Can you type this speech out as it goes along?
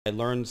I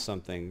learned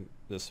something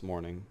this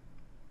morning.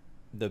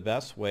 The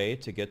best way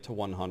to get to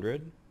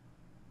 100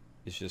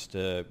 is just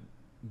to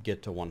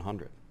get to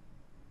 100.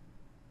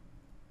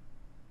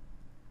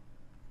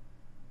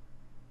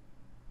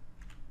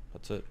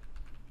 That's it.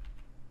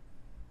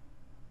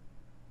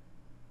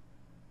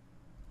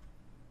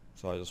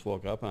 So I just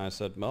woke up and I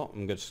said, well,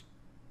 I'm just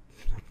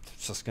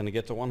going to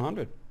get to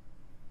 100.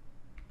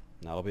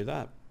 That'll be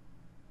that.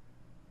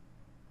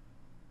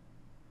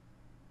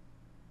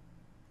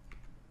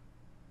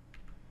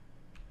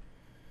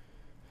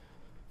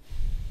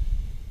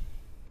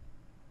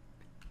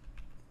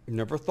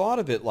 Never thought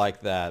of it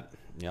like that.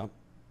 Yep.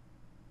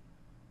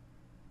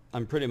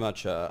 I'm pretty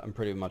much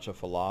a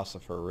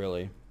philosopher,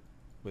 really,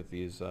 with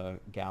these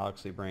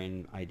galaxy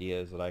brain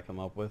ideas that I come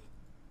up with.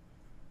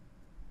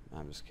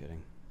 I'm just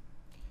kidding.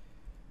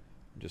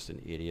 I'm just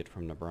an idiot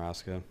from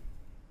Nebraska.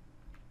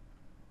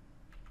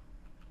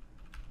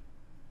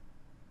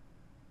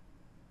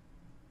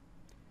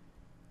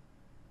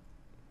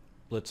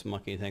 Blitz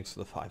Monkey, thanks for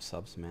the 5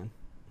 subs, man.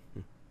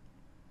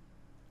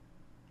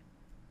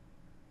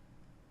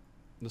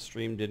 The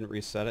stream didn't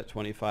reset at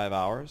 25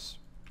 hours?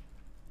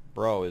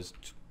 Bro, is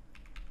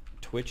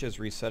Twitch is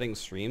resetting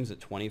streams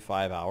at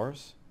 25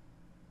 hours?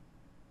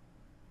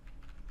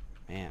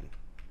 Man,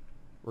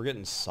 we're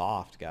getting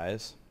soft,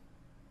 guys.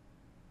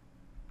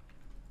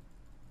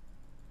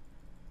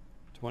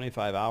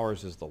 25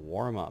 hours is the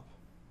warm-up.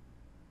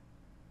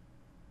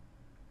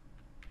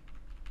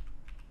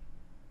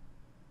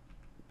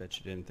 Bet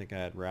you didn't think I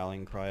had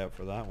rallying cry up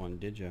for that one,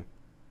 did you?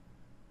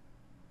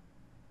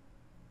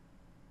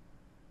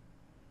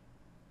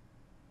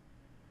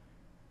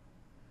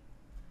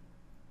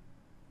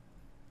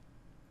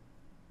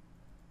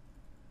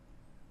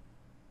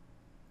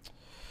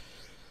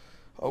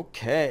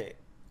 Okay.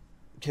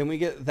 Can we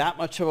get that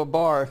much of a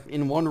bar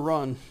in one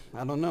run?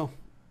 I don't know.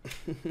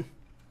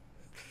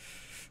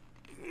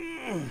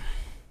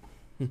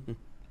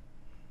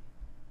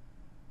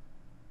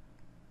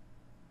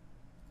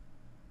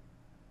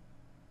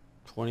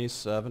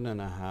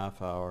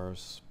 27.5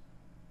 hours.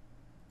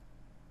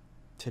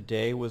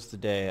 Today was the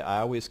day.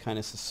 I always kind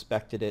of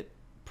suspected it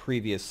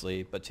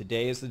previously, but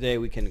today is the day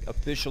we can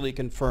officially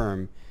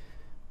confirm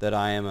that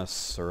I am a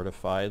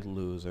certified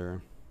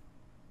loser.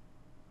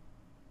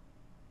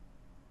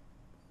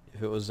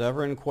 If it was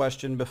ever in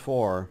question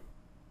before,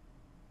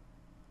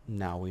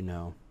 now we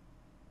know.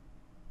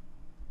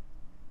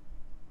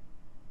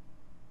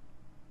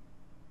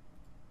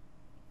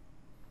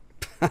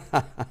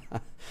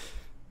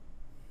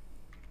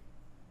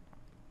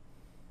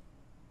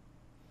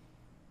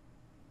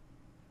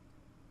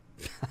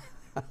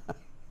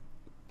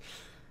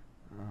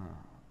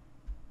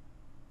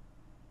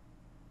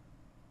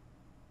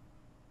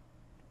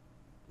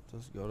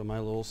 Just go to my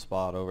little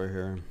spot over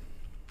here.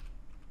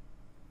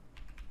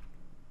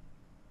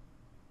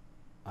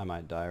 I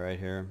might die right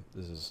here.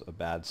 This is a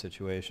bad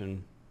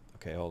situation.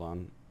 Okay, hold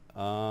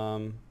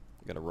on.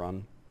 Gotta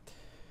run.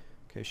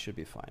 Okay, should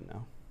be fine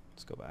now.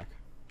 Let's go back.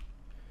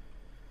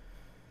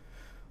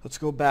 Let's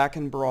go back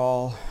and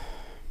brawl.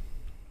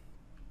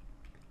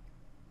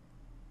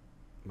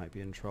 Might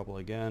be in trouble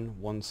again.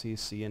 1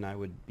 CC and I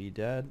would be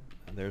dead.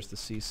 There's the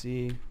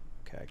CC.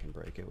 Okay, I can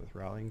break it with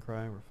Rallying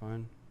Cry. We're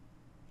fine.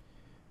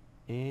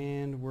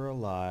 And we're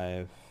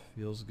alive.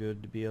 Feels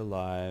good to be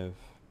alive.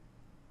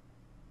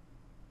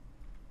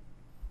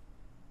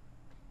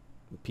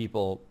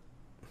 People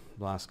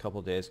the last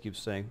couple of days keep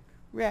saying,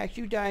 Raxx,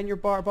 you die in your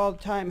barb all the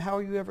time. How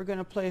are you ever going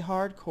to play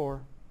hardcore?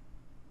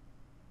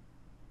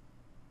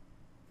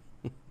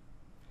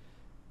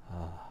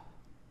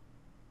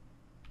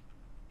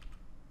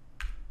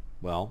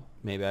 Well,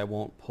 maybe I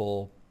won't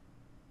pull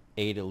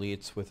 8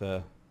 elites with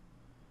a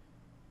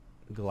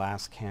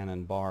glass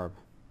cannon barb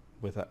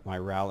with my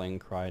rallying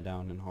cry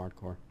down in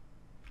hardcore.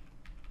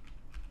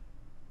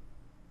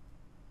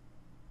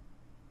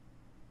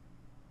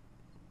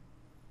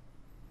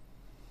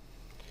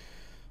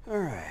 All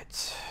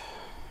right.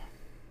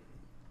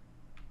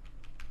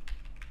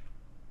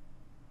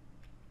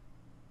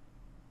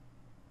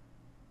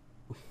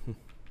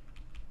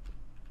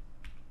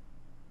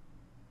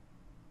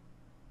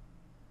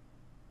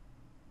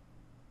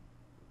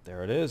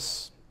 There it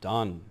is.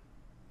 Done.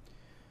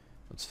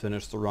 Let's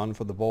finish the run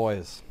for the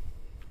boys.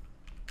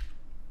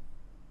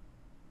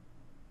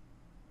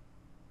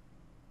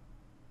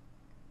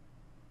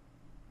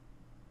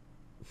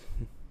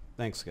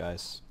 Thanks,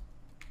 guys.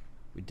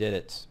 We did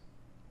it.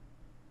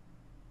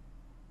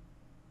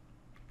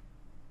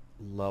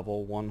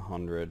 Level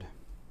 100.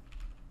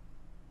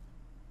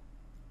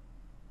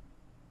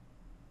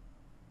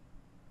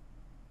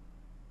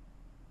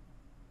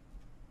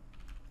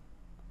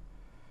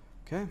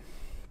 Okay.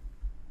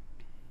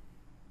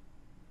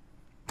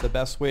 The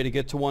best way to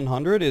get to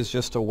 100 is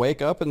just to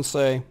wake up and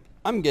say,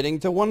 I'm getting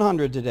to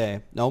 100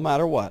 today, no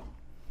matter what.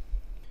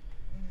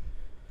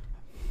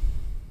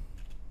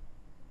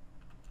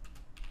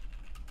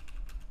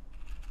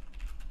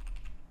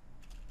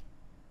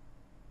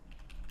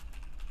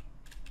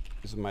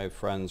 These are my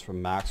friends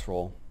from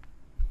Maxroll.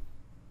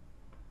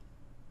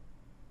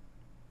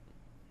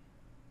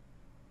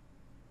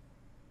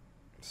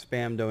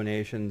 Spam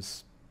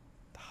donations.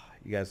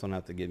 You guys don't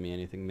have to give me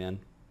anything, man.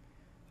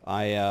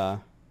 I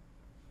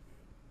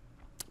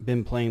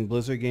been playing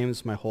Blizzard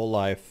games my whole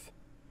life.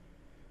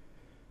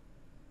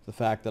 The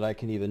fact that I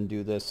can even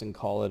do this and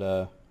call it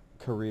a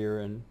career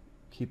and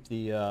keep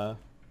the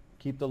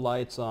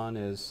lights on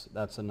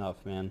that's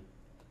enough, man.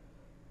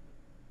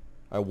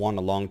 I won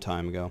a long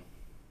time ago.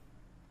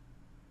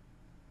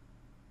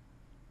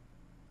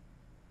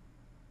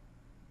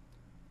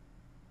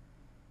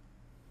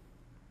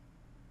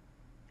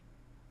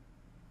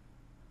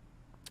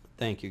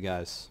 Thank you,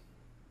 guys.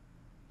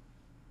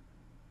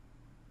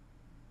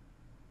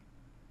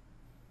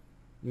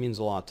 It means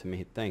a lot to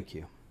me. Thank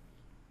you.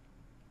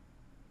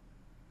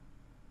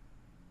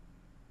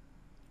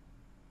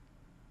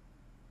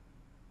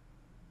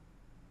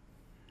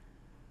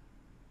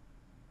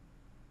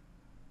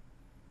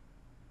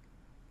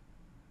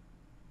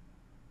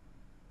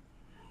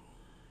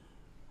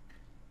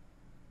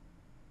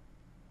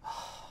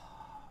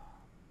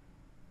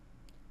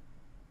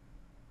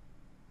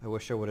 I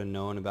wish I would have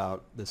known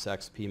about this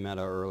XP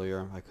meta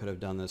earlier. I could have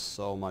done this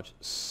so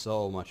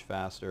much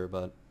faster,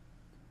 but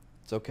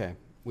it's okay.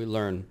 We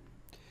learn.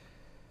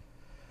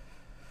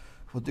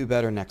 We'll do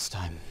better next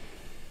time.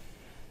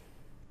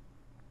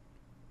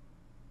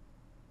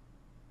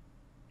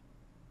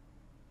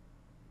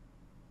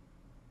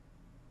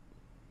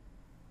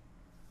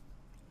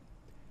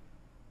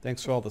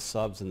 Thanks for all the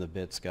subs and the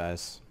bits,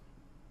 guys.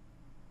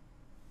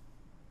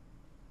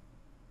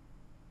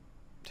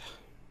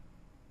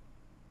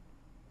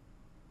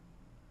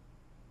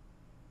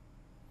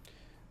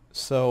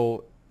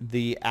 So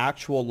the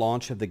actual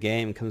launch of the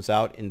game comes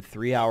out in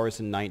 3 hours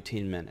and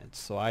 19 minutes.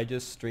 So I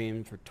just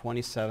streamed for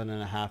 27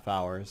 and a half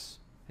hours,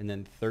 and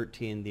then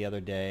 13 the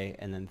other day,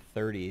 and then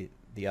 30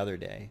 the other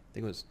day. I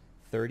think it was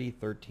 30,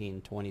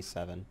 13,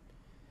 27.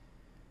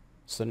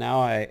 So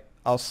now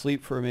I'll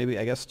sleep for maybe,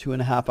 I guess,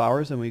 2.5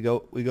 hours, and we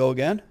go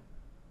again.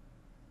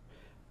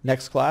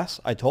 Next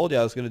class, I told you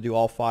I was going to do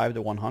all 5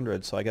 to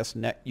 100, so I guess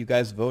you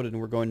guys voted,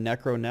 and we're going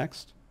Necro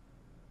next.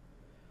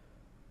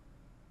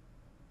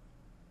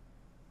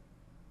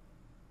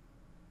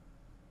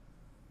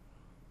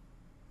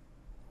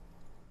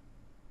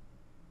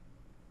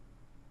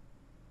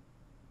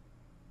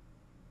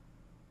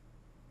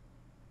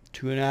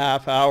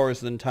 2.5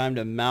 hours, then time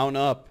to mount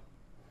up.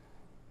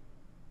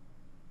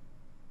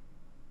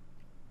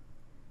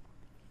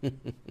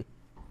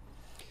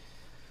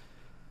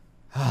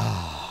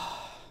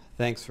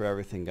 Thanks for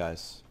everything,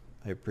 guys.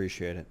 I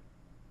appreciate it.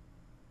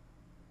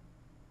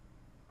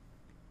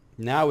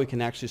 Now we can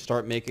actually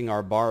start making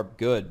our barb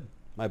good.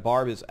 My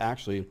barb is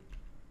actually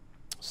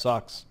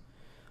sucks.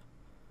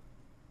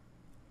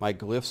 My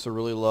glyphs are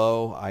really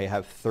low. I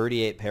have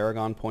 38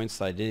 Paragon points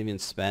that I didn't even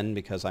spend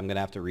because I'm going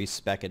to have to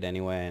respec it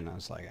anyway, and I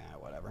was like,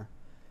 whatever.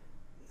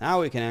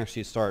 Now we can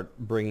actually start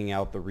bringing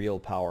out the real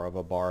power of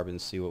a barb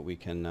and see what we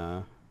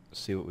can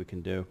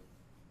do.